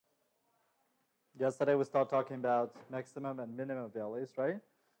Yesterday we started talking about maximum and minimum values, right?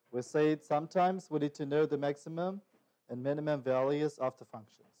 We said sometimes we need to know the maximum and minimum values of the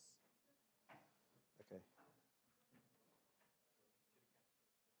functions. Okay.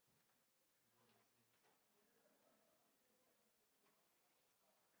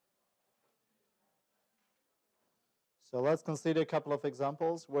 So let's consider a couple of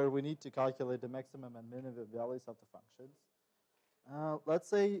examples where we need to calculate the maximum and minimum values of the functions. Let's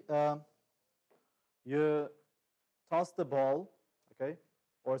say you toss the ball, okay,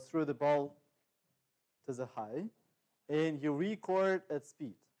 or throw the ball to the high, and you record its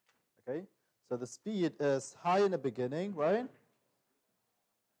speed, okay? So the speed is high in the beginning, right?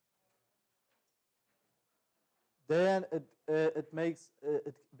 Then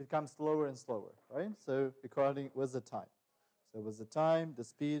it becomes slower and slower, right? So according with the time. So with the time, the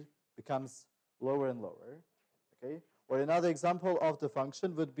speed becomes lower and lower, okay? Or another example of the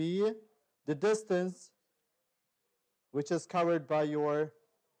function would be the distance which is covered by your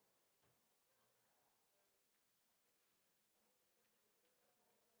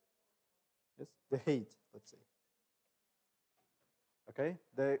the height, let's say. Okay,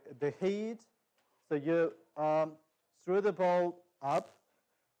 the height. So you throw the ball up,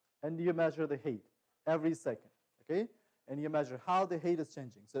 and you measure the height every second. Okay, and you measure how the height is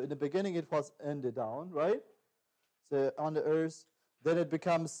changing. So in the beginning, it was in the down, right? So on the Earth, then it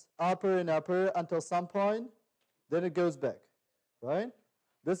becomes upper and upper until some point. Then it goes back, right?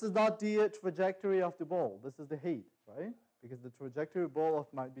 This is not the trajectory of the ball. This is the height, right? Because the trajectory of the ball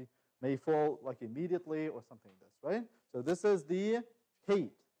may fall like immediately or something like this, right? So this is the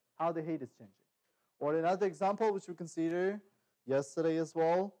height, how the height is changing. Or another example which we considered yesterday as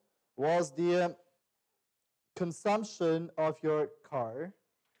well was the consumption of your car,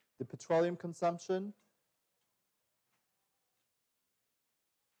 the petroleum consumption.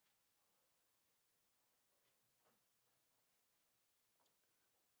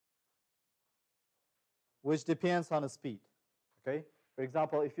 Which depends on the speed, okay? For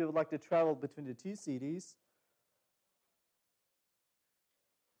example, if you would like to travel between the two cities,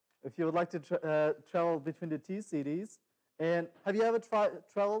 and have you ever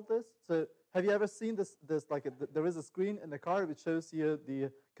traveled this? So have you ever seen this like there is a screen in the car which shows you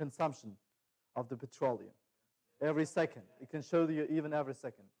the consumption of the petroleum every second. It can show you even every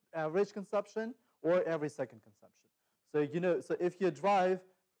second. Average consumption or every second consumption. So so if you drive,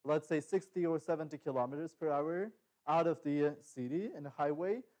 let's say 60 or 70 kilometers per hour out of the city in the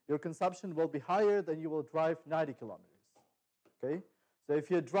highway, your consumption will be higher than you will drive 90 kilometers, okay? So if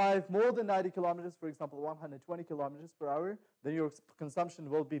you drive more than 90 kilometers, for example, 120 kilometers per hour, then your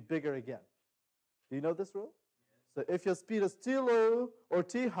consumption will be bigger again. Do you know this rule? Yes. So if your speed is too low or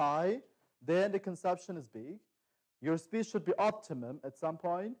too high, then the consumption is big. Your speed should be optimum at some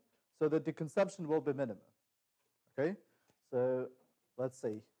point so that the consumption will be minimum, okay? So let's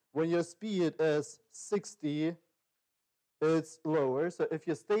say when your speed is 60, it's lower. So if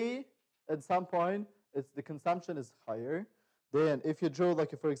you stay at some point, the consumption is higher. Then if you drove,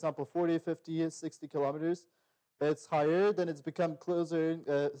 like for example, 40, 50, 60 kilometers, it's higher. Then it's become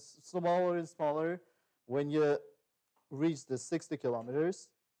closer, smaller and smaller when you reach the 60 kilometers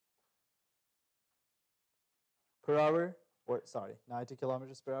per hour, or sorry, 90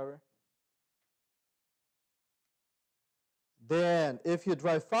 kilometers per hour. Then if you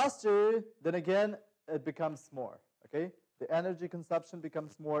drive faster, then again, it becomes more, okay? The energy consumption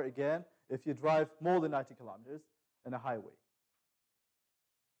becomes more again if you drive more than 90 kilometers in a highway,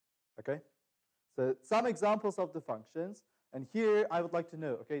 okay? So some examples of the functions, and here I would like to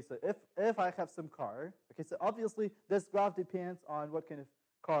know, okay, so if I have some car, okay, so obviously this graph depends on what kind of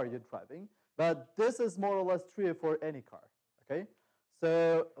car you're driving, but this is more or less true for any car, okay?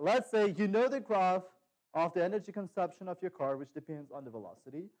 So let's say you know the graph of the energy consumption of your car, which depends on the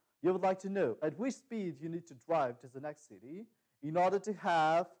velocity. You would like to know at which speed you need to drive to the next city in order to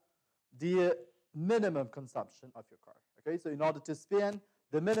have the minimum consumption of your car, okay? So in order to spend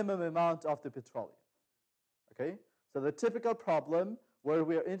the minimum amount of the petroleum, okay? So the typical problem where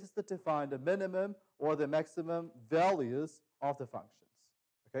we are interested to find the minimum or the maximum values of the functions,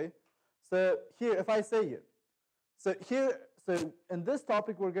 okay? So here, if I say you, so in this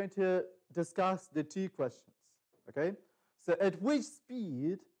topic, we're going to discuss the two questions, okay? So at which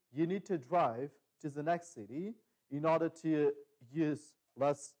speed you need to drive to the next city in order to use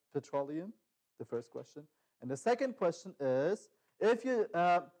less petroleum, the first question. And the second question is,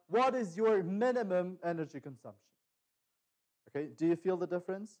 what is your minimum energy consumption? Okay, do you feel the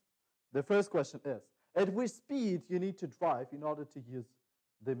difference? The first question is, at which speed you need to drive in order to use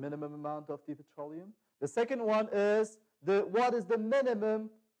the minimum amount of the petroleum? The second one is, what is the minimum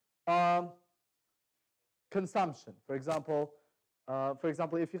consumption. For example,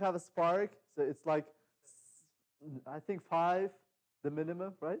 if you have a spark, so it's like, I think 5, the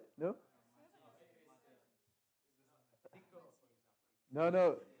minimum, right? No?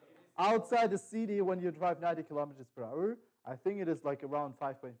 No. Outside the city, when you drive 90 kilometers per hour, I think it is like around 5.5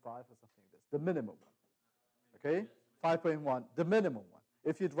 or something like this, the minimum one. Okay? 5.1, the minimum one.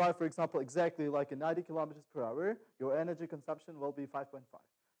 If you drive, for example, exactly like a 90 kilometers per hour, your energy consumption will be 5.5. Do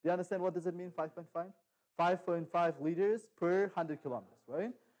you understand what does it mean, 5.5? 5.5 liters per 100 kilometers,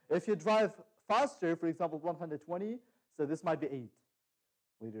 right? If you drive faster, for example, 120, so this might be 8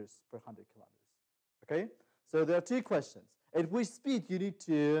 liters per 100 kilometers. Okay? So there are 2 questions. At which speed you need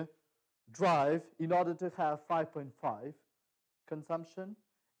to drive in order to have 5.5 consumption?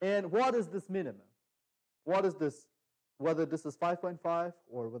 And what is this minimum? What is this? Whether this is 5.5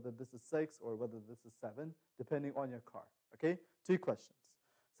 or whether this is 6 or whether this is 7, depending on your car. Okay? 2 questions.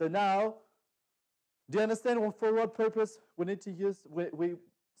 So now, do you understand for what purpose we need to use? We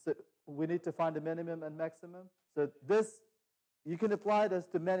need to find the minimum and maximum. So this, you can apply this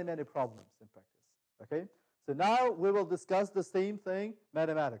to many, many problems in practice. Okay? So now we will discuss the same thing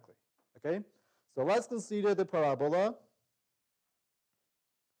mathematically. Okay? So let's consider the parabola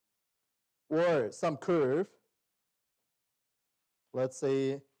or some curve. Let's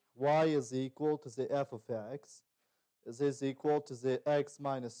say y is equal to the f of x. This is equal to the x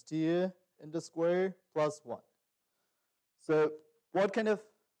minus t in the square plus 1. So what kind of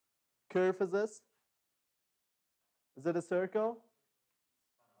curve is this? Is it a circle?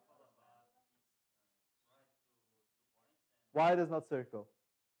 Why it is not circle?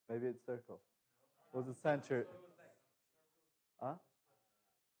 Maybe it's circle. Was it center? Huh?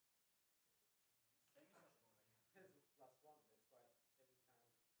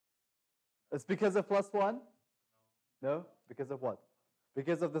 It's because of plus 1? No? Because of what?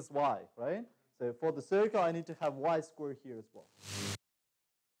 Because of this y, right? So for the circle, I need to have y squared here as well.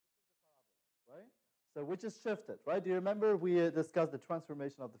 Right? So which is shifted, right? Do you remember we discussed the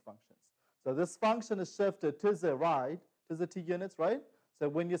transformation of the functions? So this function is shifted to the right, to the t units, right? So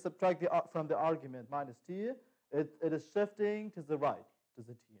when you subtract from the argument minus t, it is shifting to the right, to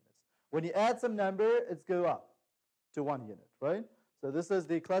the t units. When you add some number, it's go up to 1 unit, right? So this is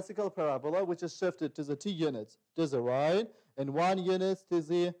the classical parabola, which is shifted to the t units to the right and 1 unit to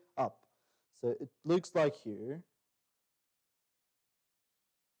the up. So it looks like here.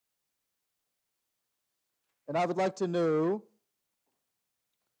 And I would like to know,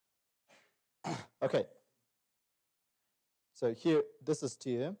 okay. So here, this is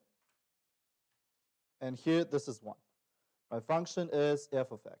t, and here, this is 1. My function is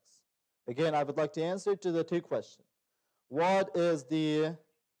f of x. Again, I would like to answer to the 2 questions. What is the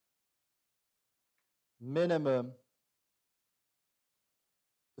minimum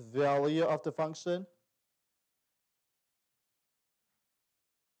value of the function?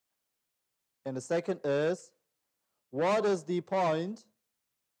 And the second is, what is the point,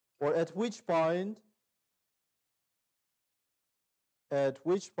 or at which point the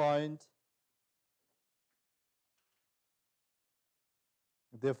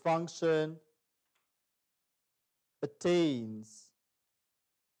function attains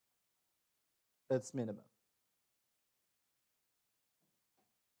its minimum?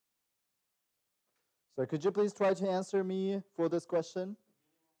 So could you please try to answer me for this question?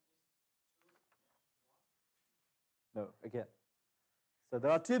 No, again. So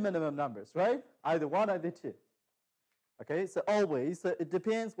there are 2 minimum numbers, right? Either 1 or either 2. Okay, so always, so it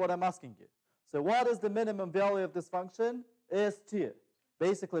depends what I'm asking you. So what is the minimum value of this function? Is 2.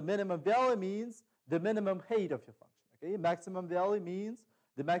 Basically, minimum value means the minimum height of your function. Okay, maximum value means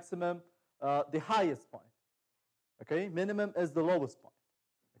the maximum, the highest point. Okay, minimum is the lowest point.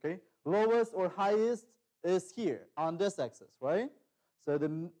 Okay, lowest or highest is here on this axis, right? So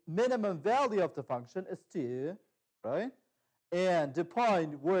the minimum value of the function is 2, right? And the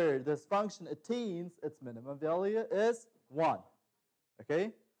point where this function attains its minimum value is 1.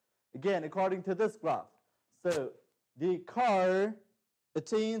 Okay? Again, according to this graph. So the car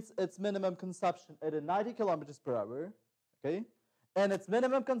attains its minimum consumption at 90 kilometers per hour. Okay? And its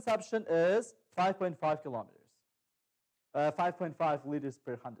minimum consumption is 5.5 kilometers. 5.5 liters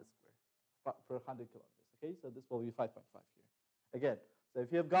per 100 square, per 100 kilometers. Okay? So this will be 5.5 here. Again, so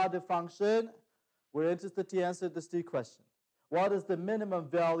if you've got the function, we're interested to answer these 2 questions. What is the minimum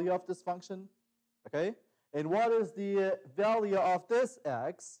value of this function? Okay? And what is the value of this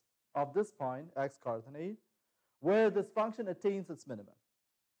x, of this point, x coordinate, where this function attains its minimum?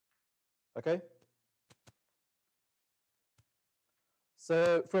 Okay?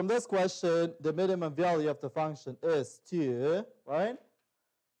 So from this question, the minimum value of the function is 2, right?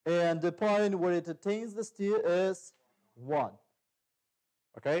 And the point where it attains this t is 1.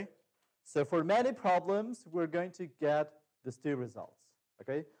 Okay? So for many problems, we're going to get these two results.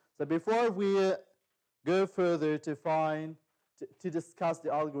 Okay? So before we go further to discuss the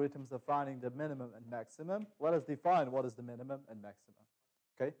algorithms of finding the minimum and maximum, let us define what is the minimum and maximum.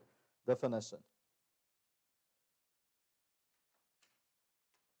 Okay? Definition.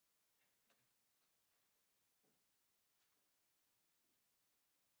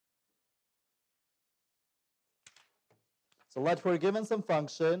 So we're given some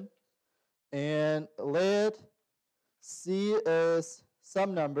function, and let C is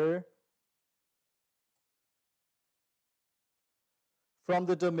some number from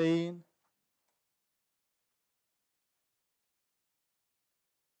the domain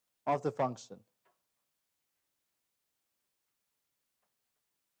of the function.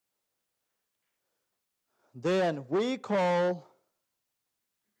 Then we call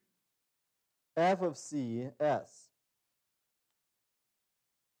f of C as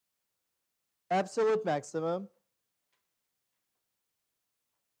absolute maximum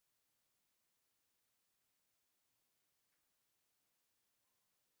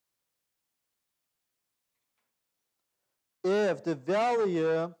if the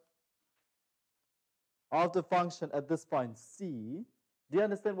value of the function at this point C, do you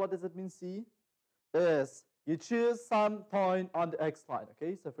understand what does it mean C? Is you choose some point on the x line,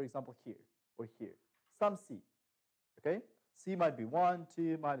 okay? So for example here or here, some C, okay? C might be 1,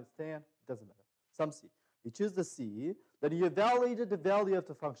 2, minus 10, it doesn't matter, some C. You choose the C, then you evaluated the value of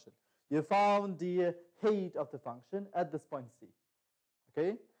the function. You found the height of the function at this point C,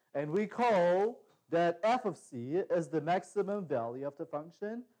 okay? And we call that f of C is the maximum value of the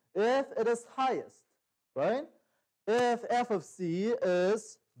function if it is highest, right? If f of C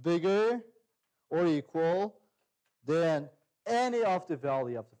is bigger or equal than any of the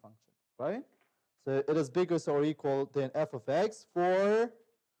value of the function, right? So it is bigger or equal than f of x for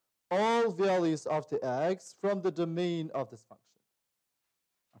all values of the x from the domain of this function,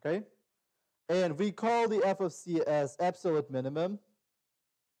 okay? And we call the f of C as absolute minimum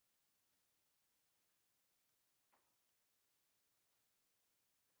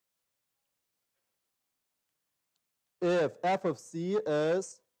if f of C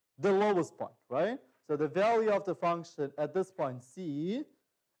is the lowest point, right? So the value of the function at this point C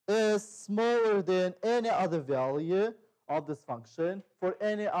is smaller than any other value of this function for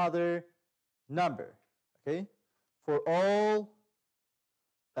any other number, okay? For all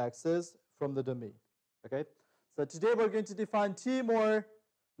x's from the domain, okay? So today we're going to define two more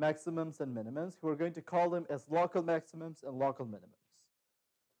maximums and minimums. We're going to call them as local maximums and local minimums.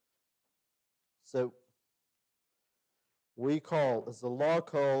 So we call as a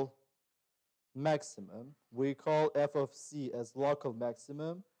local maximum, we call f of C as local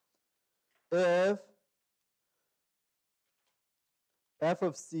maximum if f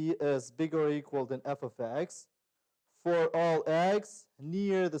of C is bigger or equal than f of x for all x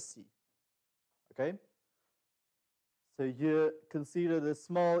near the C, okay? So you consider the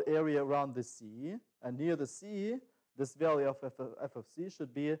small area around the C, and near the C, this value of f of C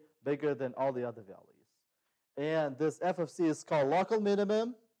should be bigger than all the other values. And this f of C is called local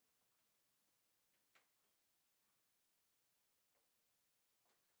minimum.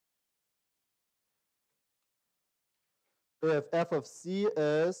 If f of C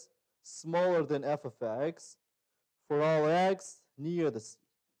is smaller than f of x for all x near the C.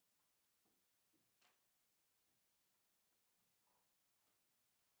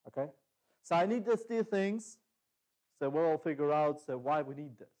 Okay? So I need these two things. So we'll figure out why we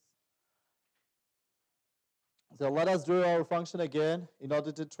need this. So let us draw our function again in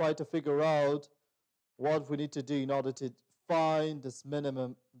order to try to figure out what we need to do in order to find this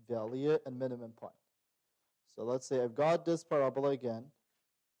minimum value and minimum point. So let's say I've got this parabola again.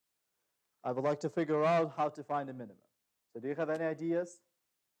 I would like to figure out how to find a minimum. So do you have any ideas?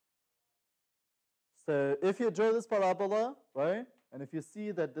 So if you draw this parabola, right, and if you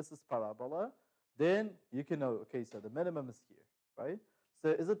see that this is parabola, then you can know, okay, so the minimum is here, right?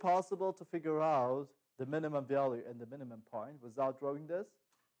 So is it possible to figure out the minimum value and the minimum point without drawing this?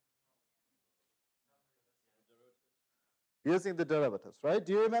 Using the derivatives, right?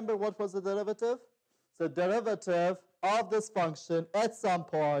 Do you remember what was the derivative? So derivative of this function at some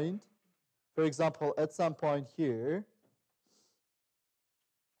point, for example, at some point here,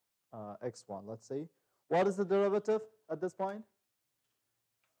 x1, let's say. What is the derivative at this point?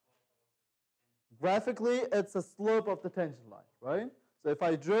 Graphically, it's a slope of the tangent line, right? So if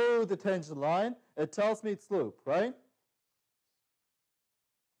I draw the tangent line, it tells me its slope, right?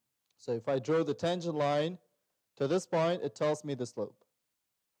 So if I draw the tangent line to this point, it tells me the slope.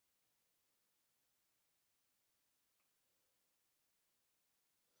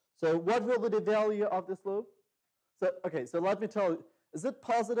 So what will be the value of the slope? So, okay, so let me tell you, is it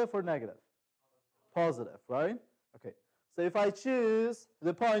positive or negative? Positive, right? Okay, so if I choose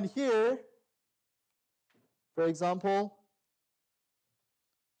the point here, for example,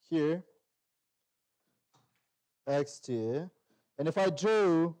 here, x2, and if I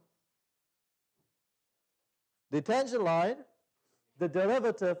drew the tangent line, the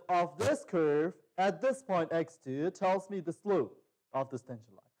derivative of this curve at this point x2 tells me the slope of this tangent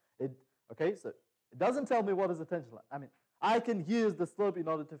line. Okay, so it doesn't tell me what is the tangent line. I mean, I can use the slope in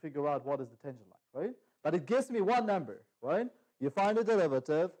order to figure out what is the tangent line, right? But it gives me one number, right? You find the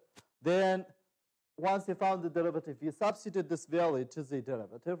derivative, then once you found the derivative, you substitute this value to the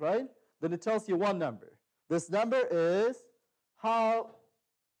derivative, right? Then it tells you one number. This number is how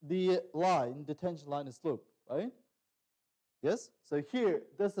the line, the tangent line is sloped, right? Yes? So here,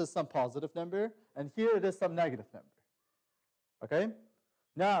 this is some positive number, and here it is some negative number. Okay?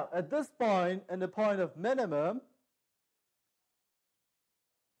 Now, at this point, in the point of minimum,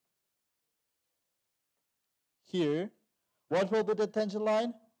 here, what will be the tangent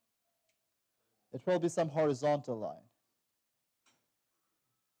line? It will be some horizontal line.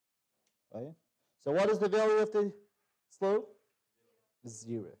 Right? So what is the value of the slope?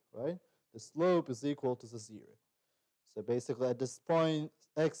 0, right? The slope is equal to the 0. So basically at this point,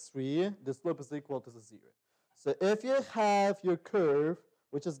 x3, the slope is equal to the 0. So if you have your curve,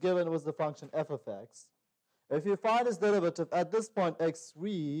 which is given with the function f of x, if you find its derivative at this point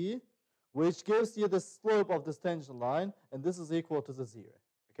x3, which gives you the slope of this tangent line, and this is equal to the 0.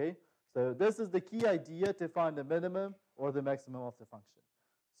 Okay? So this is the key idea to find the minimum or the maximum of the function.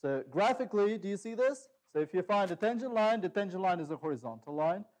 So graphically, do you see this? So if you find the tangent line is a horizontal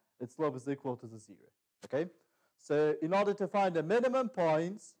line. Its slope is equal to the 0. Okay? So in order to find the minimum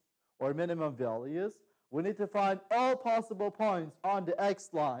points or minimum values, we need to find all possible points on the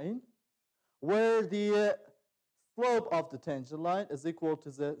x-line where the slope of the tangent line is equal to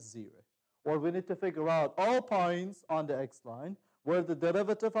the 0. Or we need to figure out all points on the x-line where the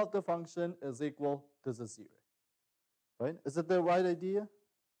derivative of the function is equal to the 0. Right? Is it the right idea?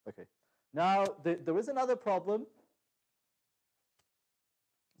 Okay. Now, there is another problem.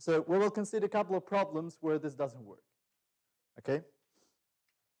 So we will consider a couple of problems where this doesn't work. Okay?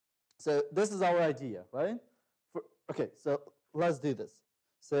 So this is our idea, right? Okay, so let's do this.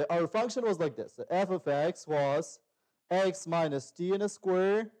 So our function was like this. So f of x was x minus t in a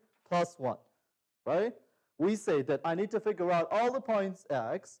square plus 1, right? We say that I need to figure out all the points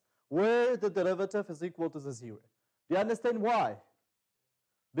x where the derivative is equal to the 0. Do you understand why?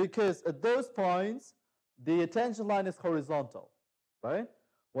 Because at those points, the tangent line is horizontal, right?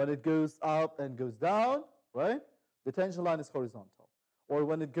 When it goes up and goes down, right? The tangent line is horizontal. Or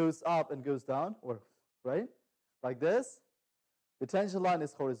when it goes up and goes down, or right? Like this, the tangent line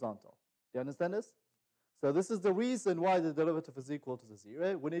is horizontal. Do you understand this? So this is the reason why the derivative is equal to the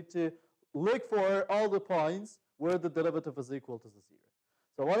 0. We need to look for all the points where the derivative is equal to the 0.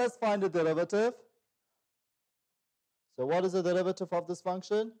 So let us find the derivative. So what is the derivative of this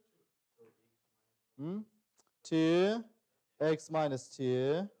function? 2 x minus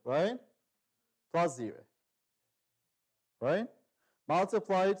 2, right? Plus 0, right?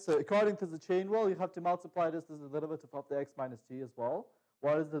 Multiplied, so according to the chain rule, you have to multiply this to the derivative of the x minus 2 as well.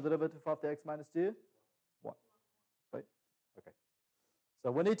 What is the derivative of the x minus 2? 1, right? Okay.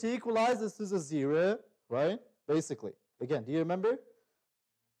 So we need to equalize this to the 0, right? Basically. Again, do you remember?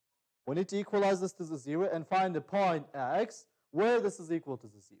 We need to equalize this to the 0 and find the point x where this is equal to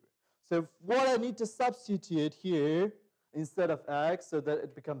the 0. So what I need to substitute here instead of x so that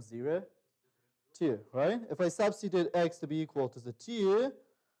it becomes 0, 2, right? If I substitute x to be equal to the 2,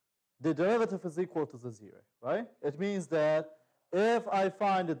 the derivative is equal to the 0, right? It means that if I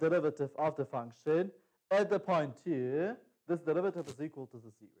find the derivative of the function at the point 2, this derivative is equal to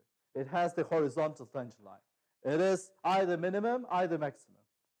the 0. It has the horizontal tangent line. It is either minimum, either maximum,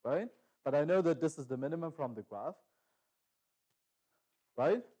 right? But I know that this is the minimum from the graph,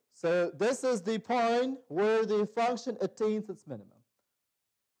 right? So this is the point where the function attains its minimum,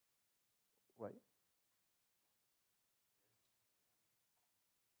 right?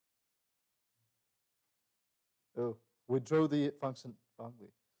 Oh, we draw the function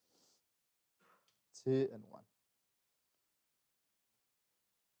wrongly. 2 and 1.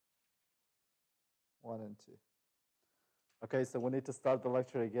 1 and 2. Okay, so we need to start the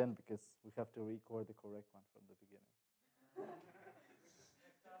lecture again because we have to record the correct one from the beginning.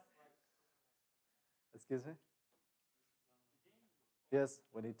 Excuse me? Yes,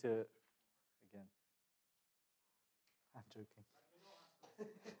 we need to, again. I'm joking.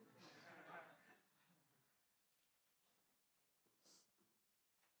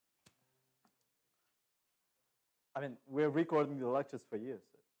 I mean, we're recording the lectures for you,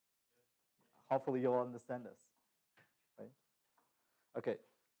 so hopefully you'll understand this. Right? Okay,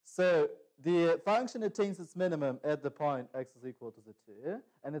 so the function attains its minimum at the point x is equal to the 2,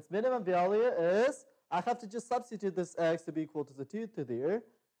 and its minimum value is, I have to just substitute this x to be equal to the 2 to there,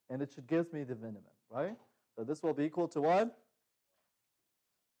 and it should give me the minimum, right? So this will be equal to what?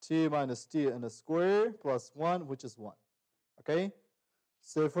 2 minus 2 and a square plus 1, which is 1. Okay?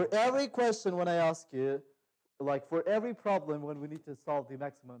 So for every question when I ask you, like for every problem when we need to solve the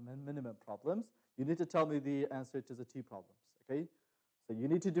maximum and minimum problems, you need to tell me the answer to the two problems. Okay? So you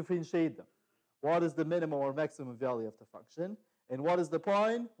need to differentiate them. What is the minimum or maximum value of the function? And what is the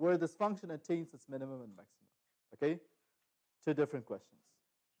point where this function attains its minimum and maximum? Okay? Two different questions.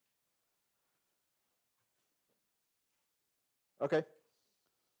 Okay.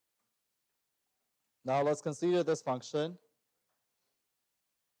 Now let's consider this function.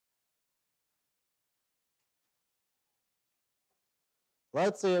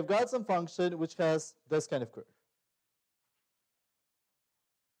 Let's say I've got some function which has this kind of curve.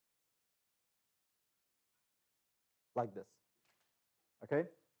 Like this. Okay?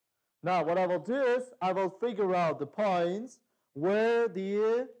 Now what I will do is I will figure out the points where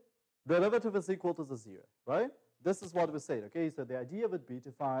the derivative is equal to the 0, right? This is what we said, okay? So the idea would be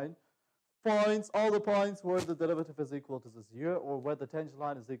to find points, all the points where the derivative is equal to the 0 or where the tangent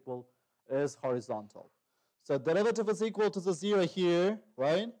line is horizontal. So derivative is equal to the 0 here,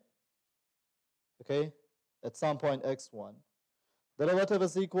 right? Okay, at some point x1. Derivative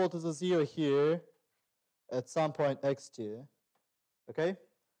is equal to the 0 here at some point x2, okay?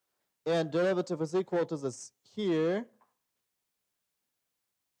 And derivative is equal to this here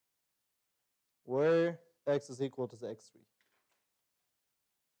where x is equal to the x3.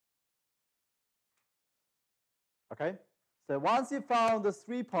 Okay? So once you found the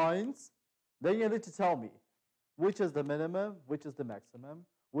 3 points, then you need to tell me which is the minimum, which is the maximum,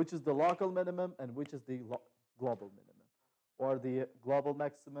 which is the local minimum, and which is the global minimum, or the global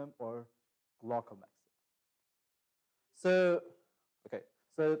maximum or local maximum. So, okay.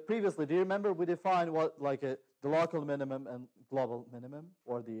 So previously, do you remember we defined what the local minimum and global minimum,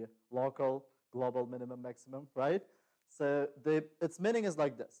 or the local, global minimum, maximum, right? So its meaning is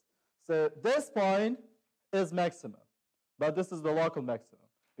like this. So this point is maximum, but this is the local maximum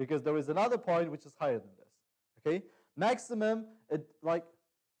because there is another point which is higher than this. Okay, maximum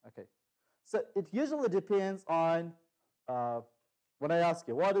okay. So it usually depends on when I ask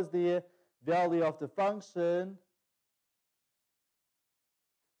you what is the value of the function.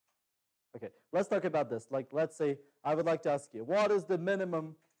 Okay, let's talk about this. Like, let's say I would like to ask you, what is the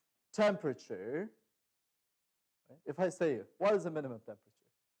minimum temperature? Right? If I say, what is the minimum temperature?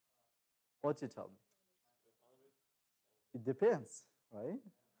 What do you tell me? It depends, right?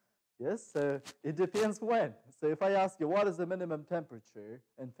 Yes, so it depends when. So if I ask you, what is the minimum temperature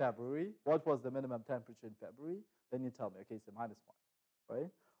in February? What was the minimum temperature in February? Then you tell me, okay, so -1, right?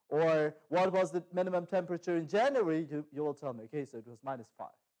 Or what was the minimum temperature in January? You will tell me, okay, so it was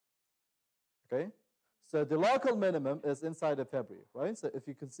 -5. Okay? So the local minimum is inside of February, right? So if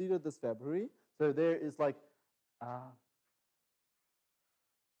you consider this February, so there is like, no,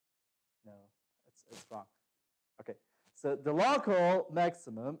 it's wrong. Okay, so the local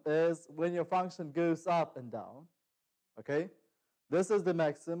maximum is when your function goes up and down, okay? This is the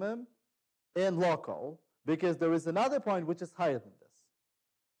maximum in local because there is another point which is higher than this,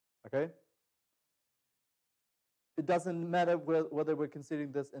 okay? It doesn't matter whether we're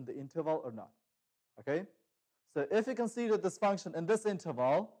considering this in the interval or not. Okay? So if you consider this function in this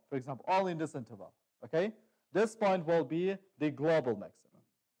interval, for example, only in this interval, okay? This point will be the global maximum.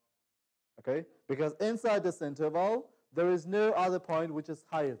 Okay? Because inside this interval, there is no other point which is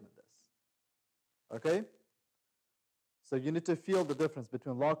higher than this. Okay? So you need to feel the difference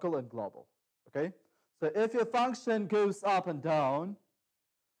between local and global. Okay? So if your function goes up and down,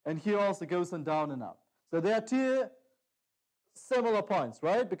 and here also goes on down and up. So there are two similar points,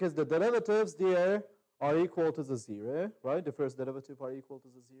 right? Because the derivatives there are equal to the 0, right? The first derivative are equal to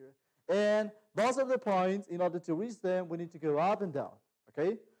the 0. And those are the points, in order to reach them, we need to go up and down,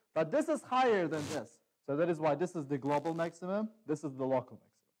 okay? But this is higher than this. So that is why this is the global maximum, this is the local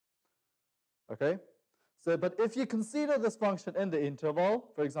maximum, okay? So, but if you consider this function in the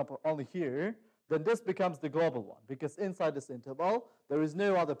interval, for example, only here, then this becomes the global one, because inside this interval, there is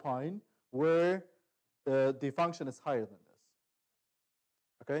no other point where the function is higher than this.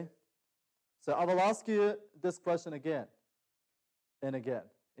 Okay? So I will ask you this question again and again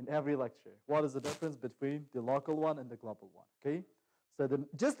in every lecture. What is the difference between the local one and the global one? Okay? So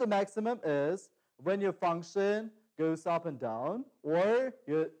just the maximum is when your function goes up and down or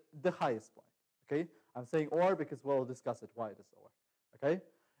the highest point. Okay? I'm saying or because we'll discuss it why it is or. Okay?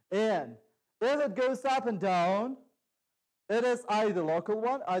 And if it goes up and down, it is either local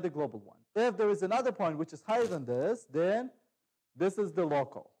one, either global one. If there is another point which is higher than this, then this is the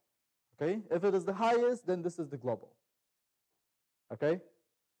local. Okay? If it is the highest, then this is the global. Okay?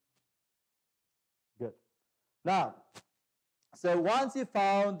 Good. Now, so once you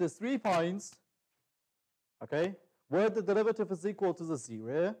found the 3 points, okay, where the derivative is equal to the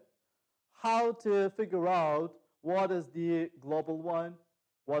 0, how to figure out what is the global one,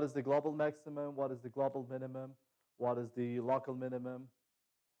 what is the global maximum, what is the global minimum, what is the local minimum?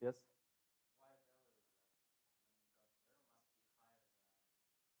 Yes?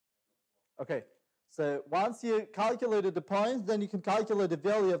 Okay, so once you calculated the points, then you can calculate the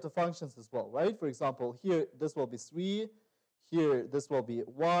value of the functions as well, right? For example, here this will be 3, here this will be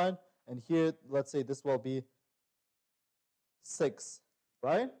 1, and here, let's say this will be 6,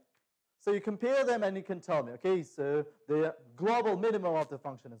 right? So you compare them and you can tell me, okay, so the global minimum of the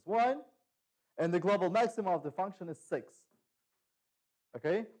function is 1, and the global maximum of the function is 6.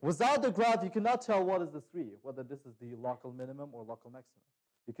 Okay? Without the graph, you cannot tell what is the 3, whether this is the local minimum or local maximum.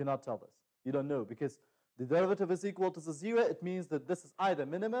 You cannot tell this. You don't know, because the derivative is equal to the 0. It means that this is either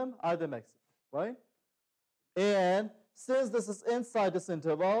minimum, either maximum, right? And since this is inside this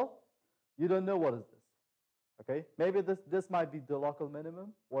interval, you don't know what is this. Okay? Maybe this might be the local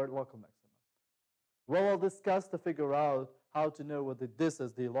minimum or local maximum. We'll discuss to figure out how to know whether this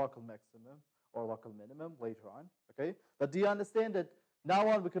is the local maximum or local minimum later on. Okay? But do you understand that now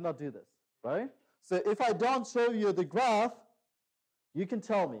on we cannot do this, right? So if I don't show you the graph, you can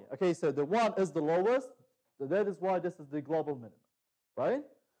tell me, okay, so the 1 is the lowest, so that is why this is the global minimum, right?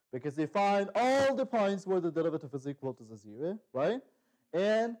 Because you find all the points where the derivative is equal to the 0, right?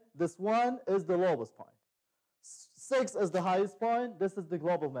 And this 1 is the lowest point. 6 is the highest point, this is the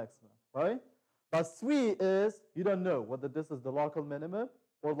global maximum, right? But 3 is, you don't know whether this is the local minimum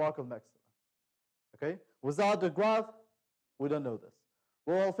or local maximum, okay? Without the graph, we don't know this.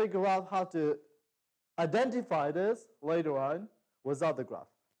 We'll figure out how to identify this later on without the graph,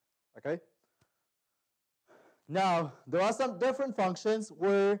 okay? Now, there are some different functions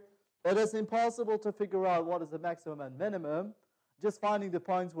where it is impossible to figure out what is the maximum and minimum, just finding the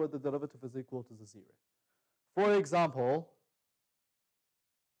points where the derivative is equal to the 0. For example,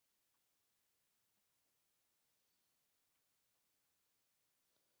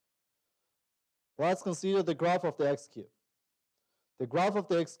 let's consider the graph of the x cube. The graph of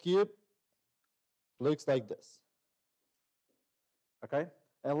the x cube looks like this. Okay?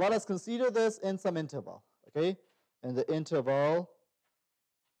 And let us consider this in some interval. Okay? And the interval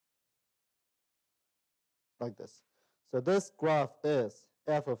like this. So this graph is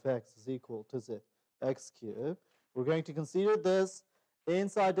f of x is equal to the x cube. We're going to consider this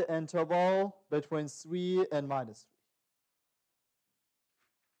inside the interval between 3 and minus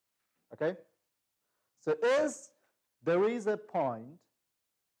 3. Okay? So there is a point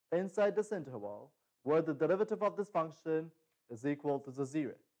inside this interval where the derivative of this function is equal to the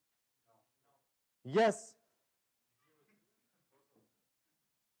 0. Yes.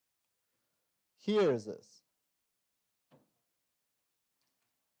 Here is this.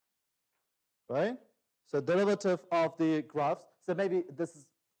 Right? So derivative of the graphs. So maybe this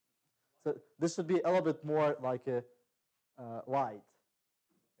should be a little bit more like a light.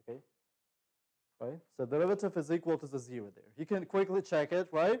 Okay? Right? So derivative is equal to the 0 there. You can quickly check it,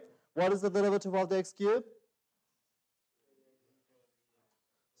 right? What is the derivative of the x cubed?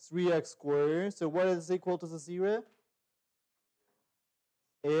 3x squared. So what is equal to the 0?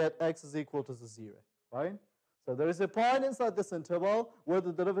 At x is equal to the 0, right? So there is a point inside this interval where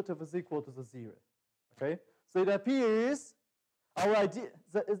the derivative is equal to the 0. Okay? So it appears our idea,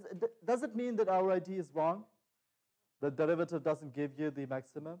 does it mean that our idea is wrong? The derivative doesn't give you the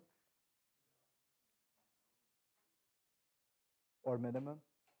maximum or minimum?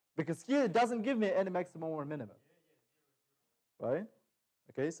 Because here it doesn't give me any maximum or minimum. Right?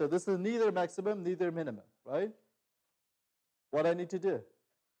 Okay, so this is neither maximum, neither minimum, right? What I need to do?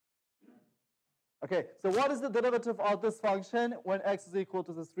 Okay, so what is the derivative of this function when x is equal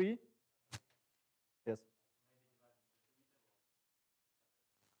to the 3? Yes?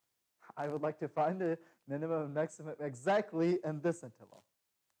 I would like to find the minimum and maximum exactly in this interval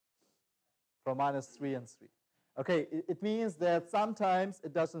from minus 3 and 3. Okay, it means that sometimes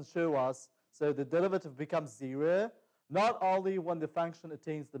it doesn't show us, so the derivative becomes 0, not only when the function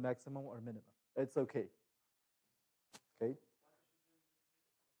attains the maximum or minimum. It's okay. Okay?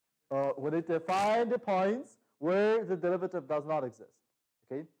 We need to find the points where the derivative does not exist.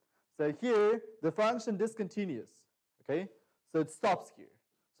 Okay? So here, the function discontinues. Okay? So it stops here.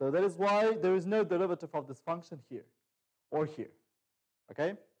 So that is why there is no derivative of this function here or here.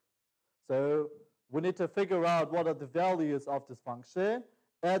 Okay? So we need to figure out what are the values of this function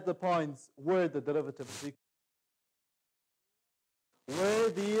at the points where the derivative is equal,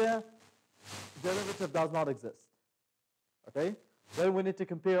 where the derivative does not exist. Okay? Then we need to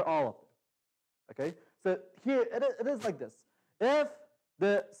compare all of them. Okay? So here it is like this.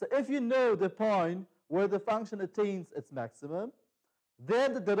 If you know the point where the function attains its maximum,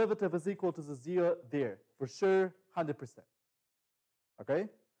 then the derivative is equal to the 0 there, for sure, 100%. Okay?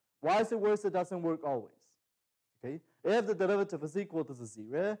 Vice versa doesn't work always. Okay? If the derivative is equal to the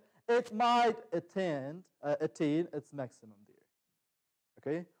 0, it might attain its maximum there.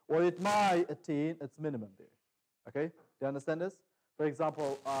 Okay? Or it might attain its minimum there. Okay? Do you understand this? For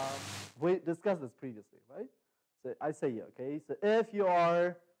example, we discussed this previously, right? So I say, okay, so if you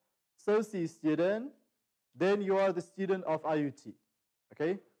are SOCI student, then you are the student of IUT.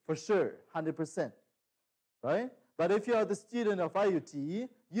 Okay? For sure, 100%. Right? But if you are the student of IUT,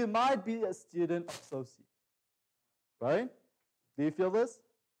 you might be a student of SOCI. Right? Do you feel this?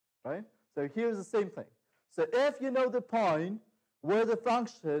 Right? So here's the same thing. So if you know the point where the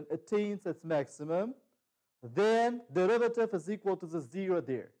function attains its maximum, then derivative is equal to the 0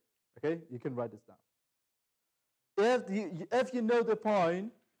 there. Okay? You can write this down. If you know the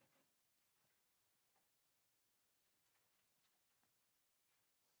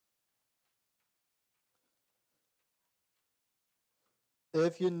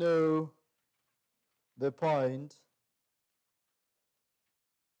point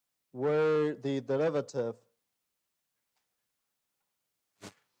where the derivative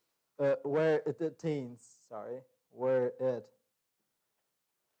where it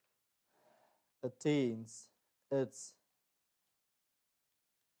attains its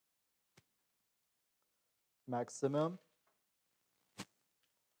maximum,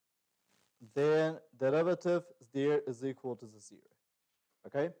 then derivative there is equal to the 0.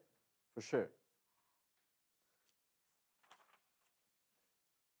 Okay? For sure.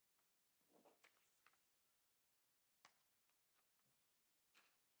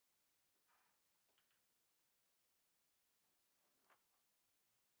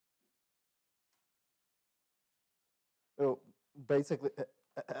 Oh, basically,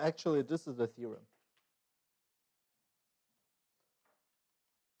 actually, this is the theorem.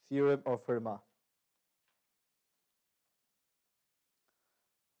 Theorem of Fermat.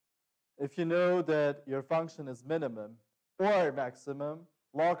 If you know that your function is minimum or maximum,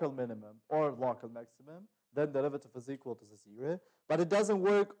 local minimum or local maximum, then derivative is equal to the 0. But it doesn't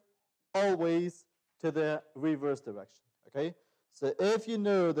work always to the reverse direction. Okay? So if you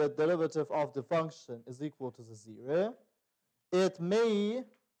know that derivative of the function is equal to the 0, it may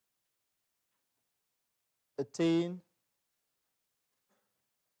attain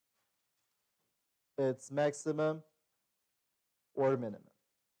its maximum or minimum.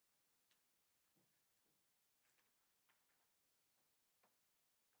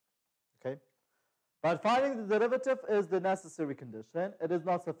 Okay? But finding the derivative is the necessary condition. It is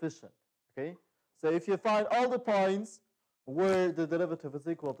not sufficient. Okay? So if you find all the points where the derivative is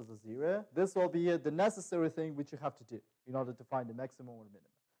equal to the 0, this will be the necessary thing which you have to do in order to find the maximum or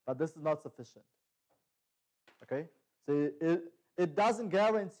minimum. But this is not sufficient. Okay? So it doesn't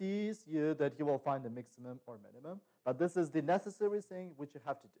guarantee you that you will find the maximum or minimum, but this is the necessary thing which you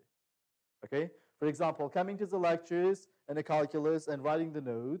have to do. Okay? For example, coming to the lectures and the calculus and writing the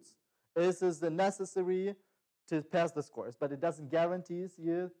notes, this is the necessary to pass this course, but it doesn't guarantee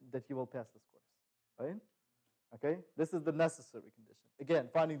you that you will pass this course. Right? Okay? This is the necessary condition. Again,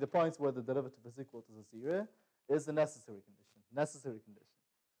 finding the points where the derivative is equal to the 0 is the necessary condition. Necessary condition.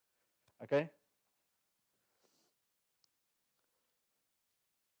 Okay?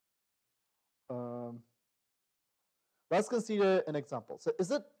 Let's consider an example. So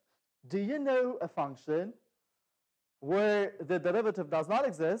do you know a function where the derivative does not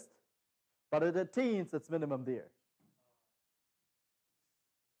exist, but it attains its minimum there?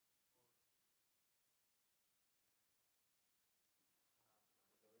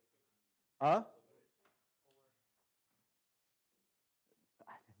 Huh?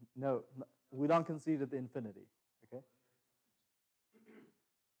 No, we don't consider the infinity. Okay?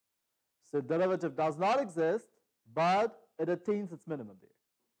 So derivative does not exist, but it attains its minimum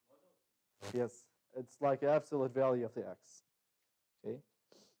there. Yes, it's like the absolute value of the x. Okay.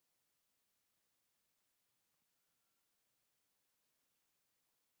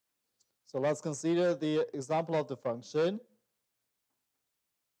 So let's consider the example of the function.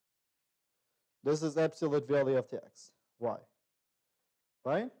 This is absolute value of the x, y.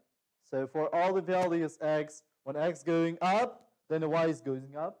 Right? So for all the values x, when x going up, then the y is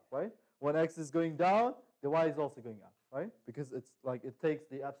going up, right? When x is going down, the y is also going up, right? Because it's like it takes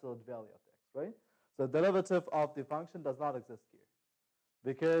the absolute value of x, right? So derivative of the function does not exist here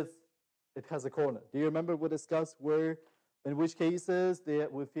because it has a corner. Do you remember we discussed in which cases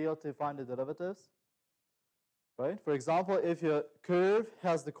we fail to find the derivatives? Right? For example, if your curve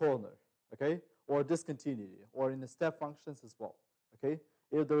has the corner, okay, or discontinuity, or in the step functions as well, okay?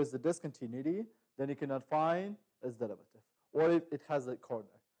 If there is a discontinuity, then you cannot find its derivative. Or if it has a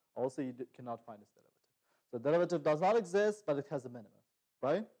corner, also you cannot find its derivative. So derivative does not exist, but it has a minimum,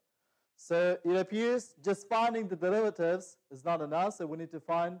 right? So it appears just finding the derivatives is not enough, so we need to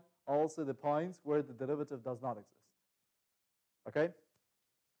find also the points where the derivative does not exist, okay?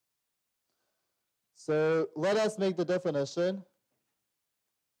 So let us make the definition.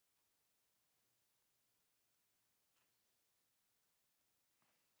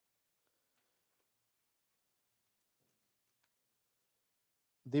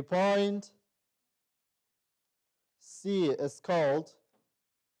 The point C is called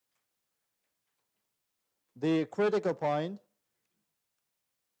the critical point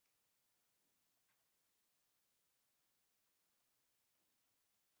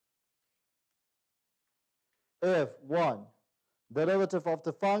if 1, derivative of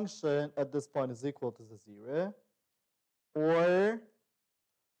the function at this point is equal to the 0, or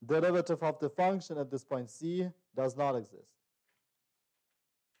derivative of the function at this point C does not exist.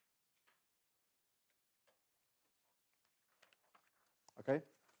 Okay?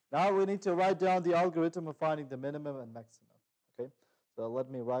 Now we need to write down the algorithm of finding the minimum and maximum. Okay? So let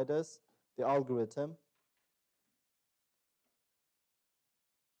me write this, the algorithm.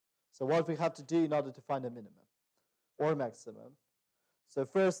 So what we have to do in order to find a minimum or maximum. So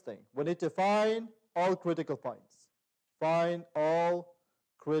first thing, we need to find all critical points. Find all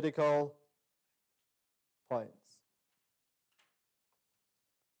critical points.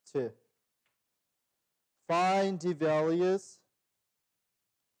 2, find the values,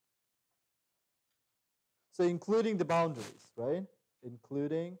 so including the boundaries, right?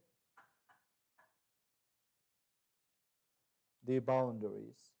 Including the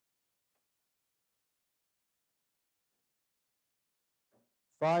boundaries.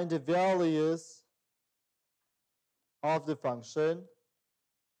 Find the values of the function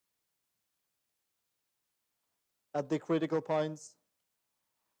at the critical points.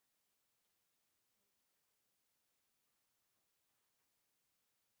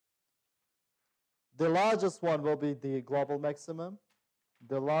 The largest one will be the global maximum.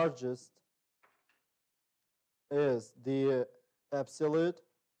 The largest is the absolute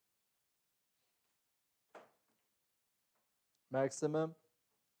maximum.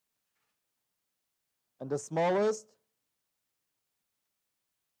 And the smallest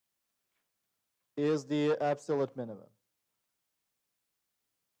is the absolute minimum.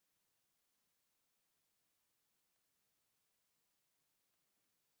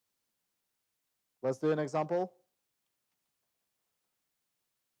 Let's do an example.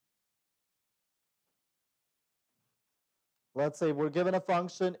 Let's say we're given a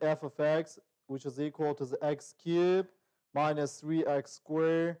function f of x, which is equal to the x cubed minus 3x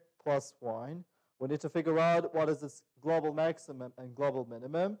squared plus 1. We need to figure out what is this global maximum and global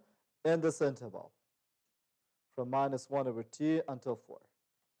minimum in this interval from minus 1 over 2 until 4.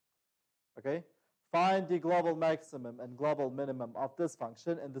 Okay? Find the global maximum and global minimum of this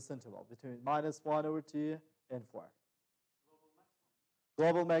function in this interval between minus 1 over 2 and 4.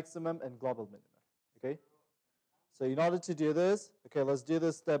 Global maximum and global minimum. Okay? So in order to do this, okay, let's do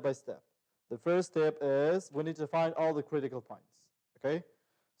this step by step. The first step is we need to find all the critical points. Okay?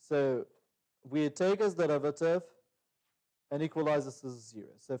 So we take as derivative and equalize this to 0.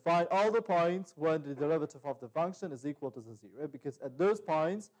 So find all the points when the derivative of the function is equal to the 0, because at those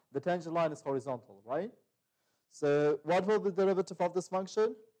points, the tangent line is horizontal, right? So what will be the derivative of this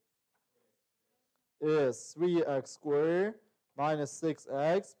function? Is 3x squared minus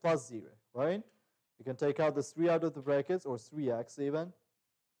 6x plus 0, right? You can take out this 3 out of the brackets, or 3x even.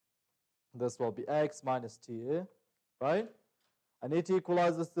 This will be x minus 2, right? I need to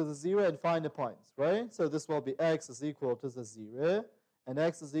equalize this to the 0 and find the points, right? So this will be x is equal to the 0 and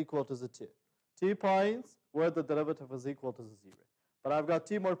x is equal to the 2. 2 points where the derivative is equal to the 0. But I've got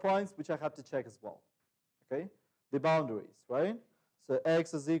 2 more points which I have to check as well, okay? The boundaries, right? So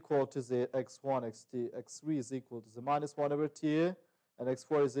x is equal to the x1, x2, x3 is equal to the minus 1 over 2, and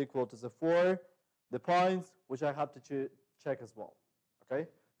x4 is equal to the 4. The points which I have to check as well, okay?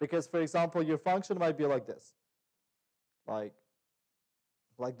 Because, for example, your function might be like this, like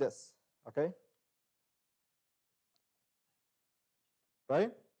this, okay?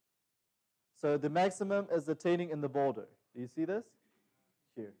 Right? So the maximum is attaining in the border, Do you see this?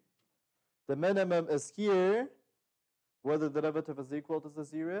 Here. The minimum is here, where the derivative is equal to the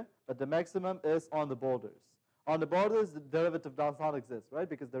 0, but the maximum is on the borders. On the borders, the derivative does not exist, right?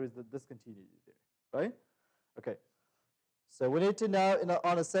 Because there is the discontinuity there, right? Okay. So we need to now,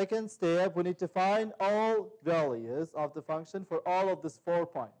 on a second step, we need to find all values of the function for all of these 4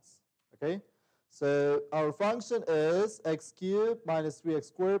 points, okay? So our function is x cubed minus 3x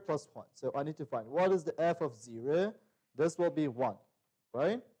squared plus 1. So I need to find what is the f of 0. This will be 1,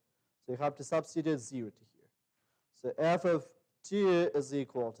 right? So you have to substitute 0 to here. So f of 2 is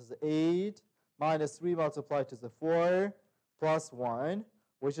equal to the 8 minus 3 multiplied to the 4 plus 1,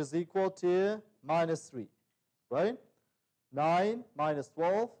 which is equal to minus 3, right? 9 minus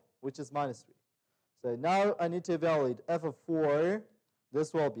 12, which is minus 3. So now I need to evaluate f of 4.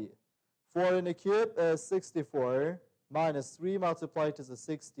 This will be 4 in the cube is 64 minus 3 multiplied to the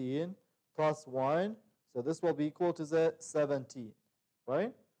 16 plus 1. So this will be equal to the 17,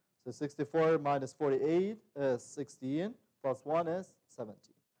 right? So 64 minus 48 is 16 plus 1 is 17.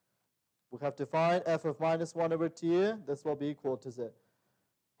 We have to find f of minus 1 over 2. This will be equal to the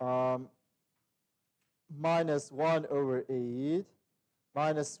minus 1 over 8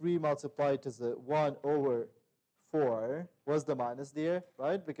 minus 3 multiplied to the 1 over 4. What's the minus there,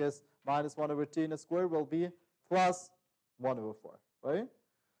 right? Because minus 1 over 2 in the square will be plus 1 over 4, right?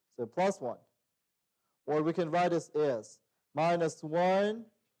 So plus 1. Or we can write this as minus 1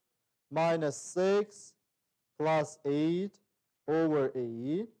 minus 6 plus 8 over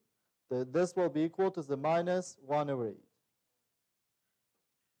 8. This will be equal to the minus 1 over 8.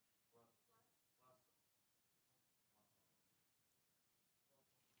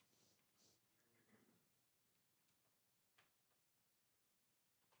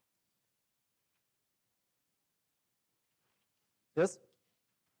 Yes?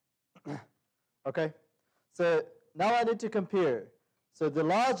 Okay. So now I need to compare. So the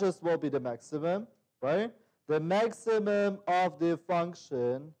largest will be the maximum, right? The maximum of the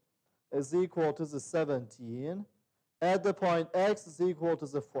function is equal to the 17 at the point x is equal to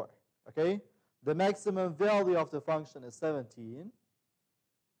the 4, okay? The maximum value of the function is 17.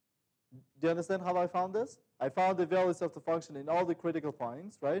 Do you understand how I found this? I found the values of the function in all the critical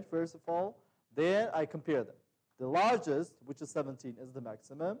points, right, first of all. Then I compare them. The largest, which is 17, is the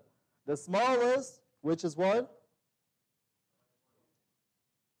maximum. The smallest, which is what?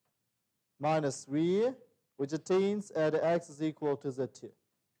 Minus 3, which attains at x is equal to the 2.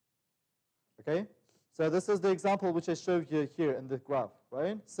 Okay? So this is the example which I showed you here in the graph,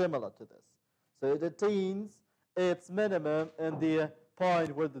 right? Similar to this. So it attains its minimum in the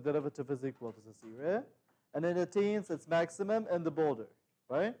point where the derivative is equal to the 0. And it attains its maximum in the border,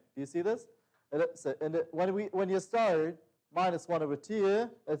 right? Do you see this? So when you start minus 1 over 2,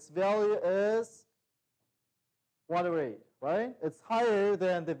 its value is 1 over 8, right? It's higher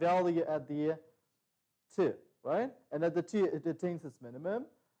than the value at the 2, right? And at the 2, it attains its minimum.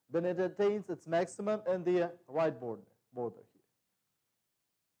 Then it attains its maximum in the right border here.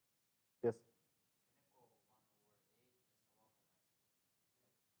 Yes?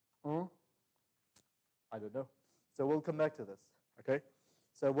 I don't know. So we'll come back to this, okay?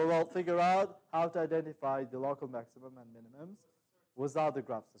 So we'll figure out how to identify the local maximum and minimums without the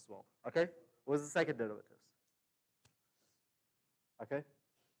graphs as well, okay? With the second derivatives, okay?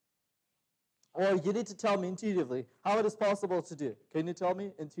 Or you need to tell me intuitively how it is possible to do. Can you tell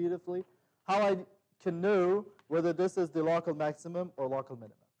me intuitively how I can know whether this is the local maximum or local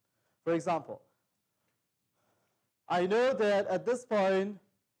minimum? For example, I know that at this point,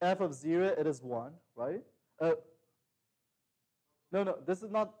 f of 0, it is 1, right? No, this is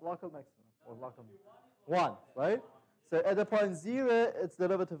not local maximum or local minimum. 1, right? So at the point 0, its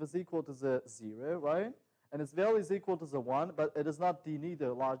derivative is equal to the 0, right? And its value is equal to the 1, but it is not the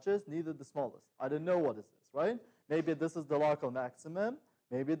neither largest, neither the smallest. I don't know what is this, right? Maybe this is the local maximum.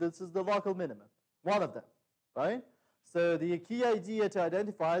 Maybe this is the local minimum. One of them, right? So the key idea to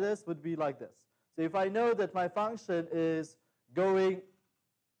identify this would be like this. So if I know that my function is going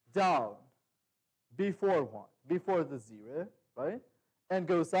down before 1, before the 0, right? And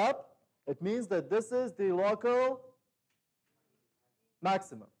goes up, it means that this is the local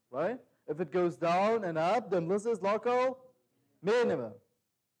maximum, right? If it goes down and up, then this is local minimum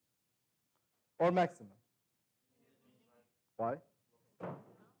or maximum. Why?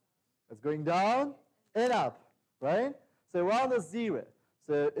 It's going down and up, right? So around the 0.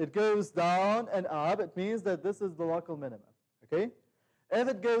 So it goes down and up. It means that this is the local minimum, okay? If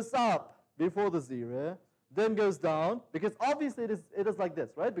it goes up before the 0, then goes down, because obviously it is like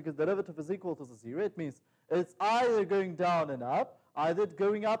this, right? Because the derivative is equal to the 0. It means it's either going down and up, either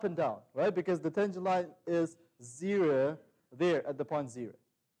going up and down, right? Because the tangent line is 0 there at the point 0.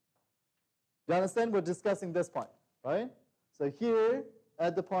 You understand? We're discussing this point, right? So here,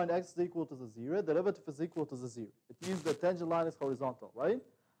 at the point x is equal to the 0, the derivative is equal to the 0. It means the tangent line is horizontal, right?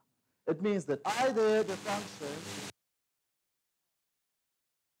 It means that either the function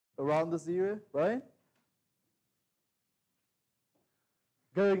around the 0, right?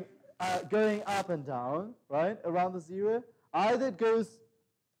 Going up and down, right, around the 0. Either it goes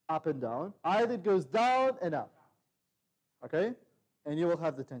up and down, either it goes down and up, okay? And you will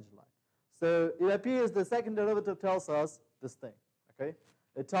have the tangent line. So it appears the second derivative tells us this thing, okay?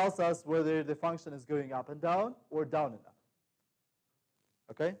 It tells us whether the function is going up and down or down and up,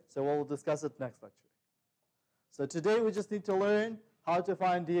 okay? So we'll discuss it next lecture. So today we just need to learn how to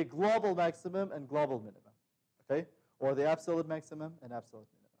find the global maximum and global minimum, okay? Or the absolute maximum and absolute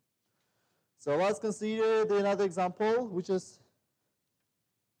minimum. So let's consider another example, which is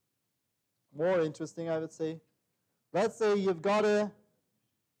more interesting, I would say. Let's say you've got a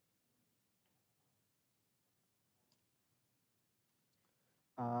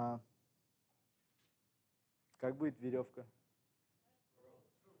как будет веревка?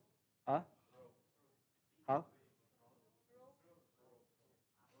 А? How?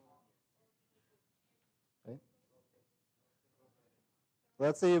 Okay.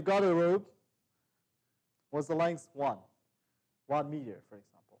 Let's say you've got a rope. What's the length? 1 meter, for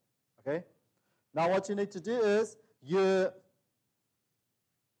example. Okay? Now what you need to do is you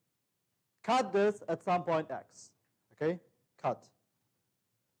cut this at some point x. Okay? Cut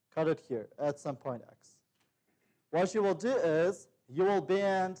it here at some point x. What you will do is you will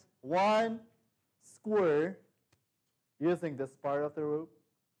bend one square using this part of the rope,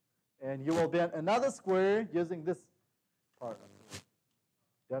 and you will bend another square using this part of the rope.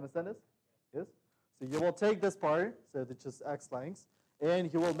 Do you understand this? Yes? So you will take this part, so it's just x lengths,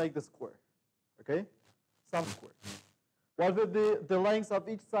 and you will make the square. Okay? Some square. What would be the length of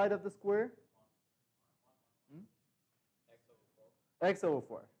each side of the square? X over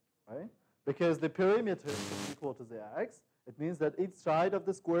 4, right? Because the perimeter is equal to the x. It means that each side of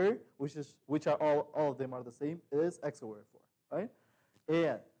the square, which are all of them are the same, is x over 4, right?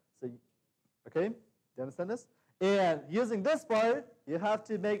 And so, okay, do you understand this? And using this part, you have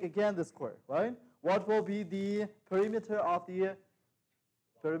to make again the square, right? What will be the perimeter of the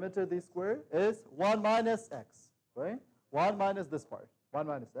square is 1 minus x, right? 1 minus this part, 1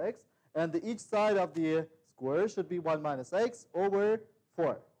 minus x, and each side of the square should be 1 minus x over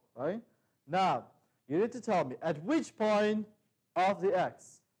 4, right? Now, you need to tell me at which point of the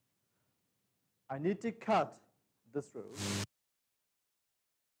x I need to cut this row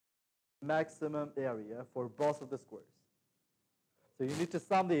maximum area for both of the squares. So you need to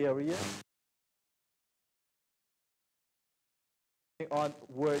sum the area on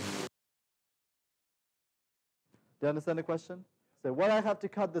where. Do you understand the question? So what I have to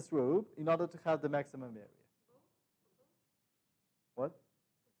cut this row in order to have the maximum area? What?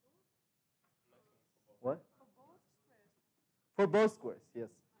 What? For both squares, yes.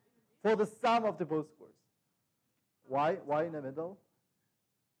 For the sum of the both squares. Why? Why in the middle?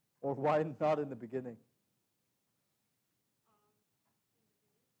 Or why not in the beginning?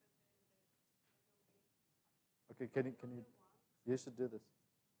 Okay, can you should do this.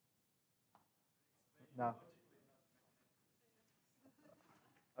 Now.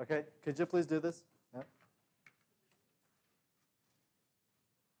 Okay, could you please do this? Yeah.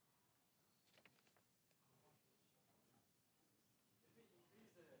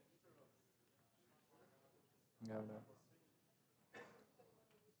 No.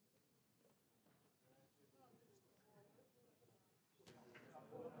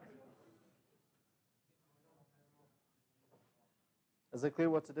 Is it clear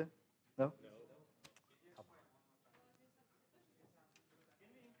what to do? No?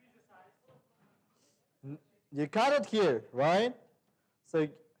 You cut it here, right? So,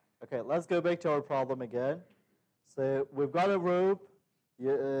 okay, let's go back to our problem again. So we've got a rope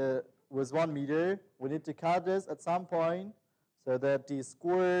with 1 meter. We need to cut this at some point so that the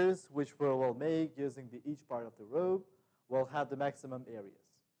squares which we will make using each part of the rope will have the maximum areas,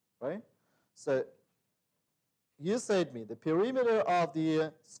 right? So you said to me the perimeter of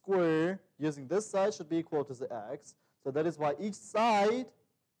the square using this side should be equal to the x. So that is why each side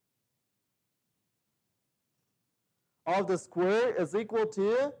of the square is equal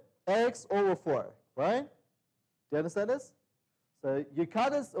to x over 4, right? Do you understand this? So you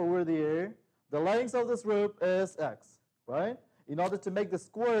cut this over there. The length of this rope is x, right? In order to make the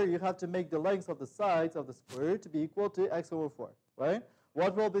square, you have to make the length of the sides of the square to be equal to x over 4, right?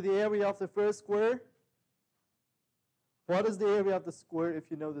 What will be the area of the first square? What is the area of the square if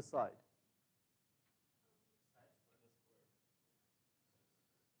you know the side?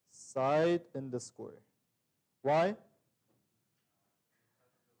 side in the square. Why?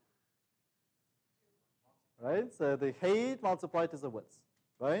 Right? So the height multiplied to the width.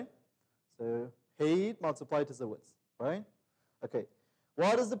 Right? So height multiplied to the width. Right? Okay.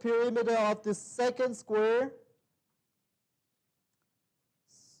 What is the perimeter of the second square?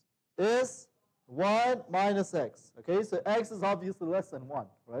 Is 1 minus x. Okay, so x is obviously less than 1,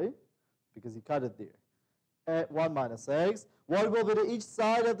 right? Because you cut it there. At 1 minus x. What will be each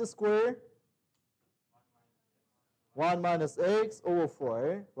side of the square? 1 minus x over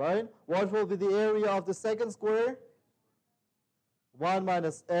 4, right? What will be the area of the second square? 1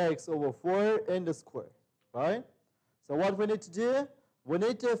 minus x over 4 in the square, right? So what we need to do? We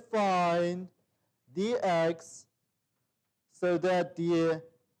need to find the x so that the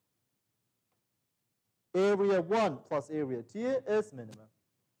area 1 plus area 2 is minimum.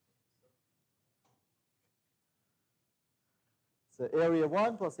 So area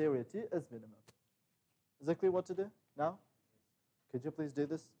 1 plus area 2 is minimum. Is it clear what to do now? Could you please do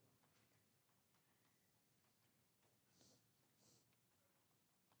this?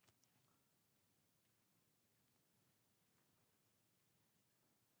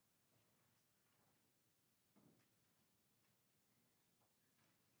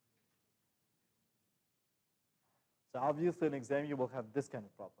 So obviously in exam you will have this kind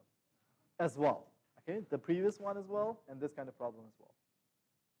of problem as well. Okay, the previous one as well, and this kind of problem as well.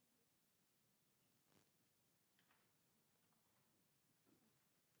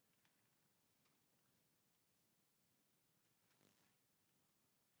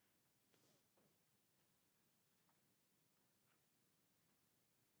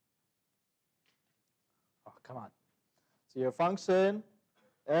 Oh, come on. So your function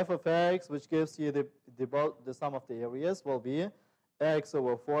f of x, which gives you the sum of the areas, will be x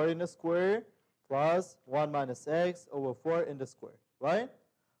over 4 in the square plus 1 minus x over 4 in the square, right?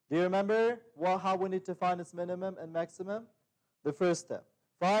 Do you remember how we need to find its minimum and maximum? The first step,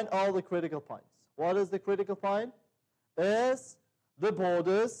 find all the critical points. What is the critical point? Is the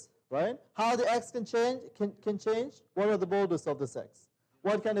borders, right? How the x can change? What are the borders of this x?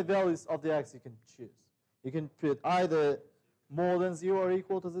 What kind of values of the x you can choose? You can put either more than 0 or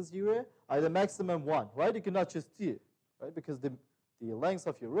equal to the 0, either maximum 1, right? You cannot choose 2, right? Because the length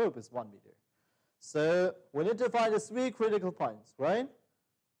of your rope is 1 meter. So we need to find the 3 critical points, right?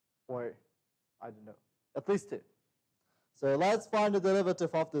 Or, I don't know, at least 2. So let's find the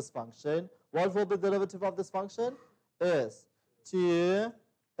derivative of this function. What will be the derivative of this function? Is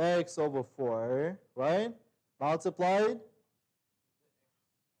 2x over 4, right? Multiplied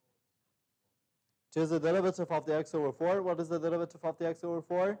to the derivative of the x over 4. What is the derivative of the x over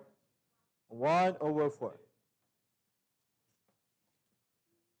 4? 1 over 4.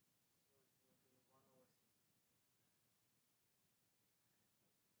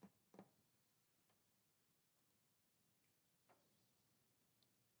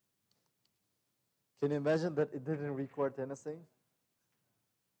 Can you imagine that it didn't record anything?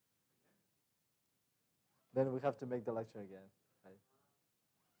 Then we have to make the lecture again. Right?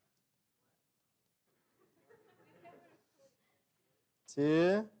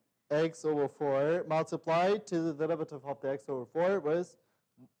 Two x over 4 multiplied to the derivative of the x over 4 was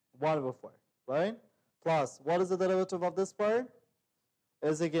 1 over 4, right? Plus, what is the derivative of this part?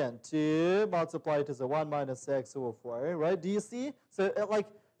 Is again 2 multiplied to the 1 minus x over 4, right? Do you see? So like,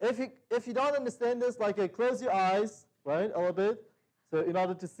 if you don't understand this, like close your eyes, right, a little bit. So in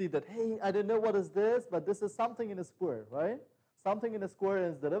order to see that, hey, I don't know what is this, but this is something in a square, right? Something in a square,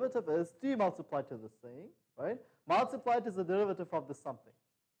 and its derivative is 2 multiplied to this thing, right? Multiplied is the derivative of this something,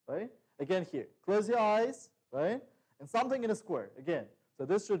 right? Again here, close your eyes, right? And something in a square, again. So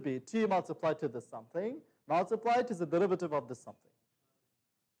this should be 2 multiplied to this something, multiplied is the derivative of this something,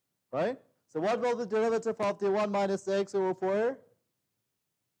 right? So what will the derivative of the 1 minus x over 4?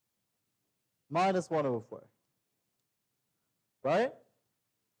 Minus 1 over 4, right?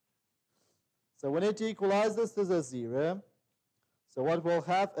 So we need to equalize this to the 0. So what we'll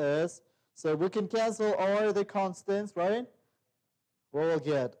have is, so we can cancel all the constants, right? We'll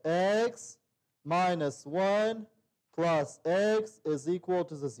get x minus 1 plus x is equal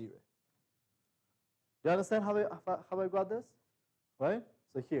to the 0. Do you understand how I got this? Right?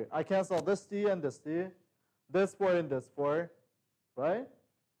 So here, I cancel this 2 and this 2, this 4 and this 4, right?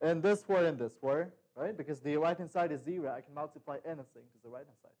 And this 4 and this 4, right? Because the right-hand side is 0, I can multiply anything to the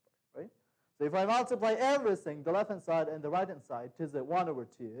right-hand side part, right? So if I multiply everything, the left-hand side and the right-hand side, to the 1 over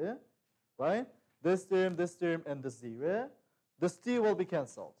 2, right? This term, and this 0, this 2 will be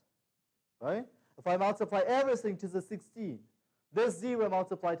cancelled, right? If I multiply everything to the 16, this 0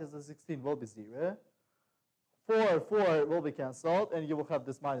 multiplied to the 16 will be 0. 4 will be cancelled, and you will have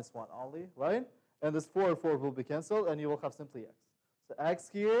this minus 1 only, right? And this 4 will be cancelled, and you will have simply x. So x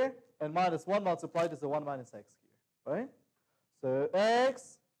here, and minus 1 multiplied is a 1 minus x here, right? So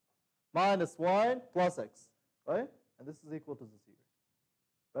x minus 1 plus x, right? And this is equal to the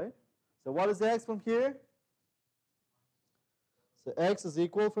 0, right? So what is the x from here? So x is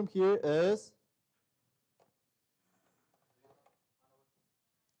equal from here is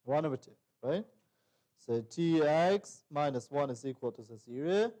 1 over 2, right? So tx minus 1 is equal to the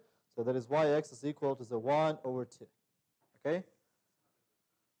 0. So that is yx is equal to the 1 over 2, okay?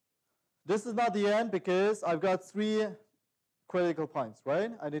 This is not the end because I've got 3 critical points,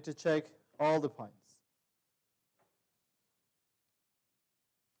 right? I need to check all the points.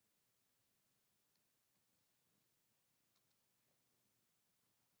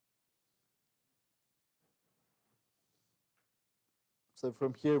 So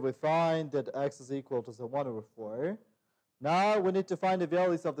from here we find that x is equal to the 1 over 4. Now we need to find the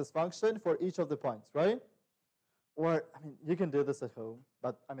values of this function for each of the points, right? Or, I mean, you can do this at home,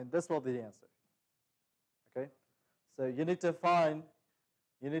 but, I mean, this will be the answer, okay? So you need to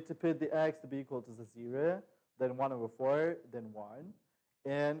put the x to be equal to the 0, then 1 over 4, then 1,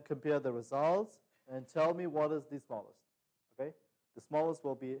 and compare the results, and tell me what is the smallest, okay? The smallest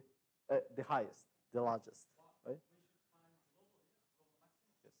will be the highest, the largest, right?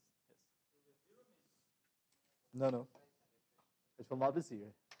 Yes, yes. No. It will not be 0.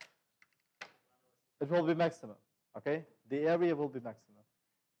 It will be maximum, okay? The area will be maximum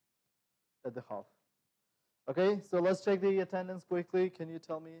at the half. Okay, so let's check the attendance quickly. Can you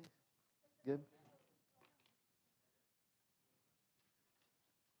tell me? Good.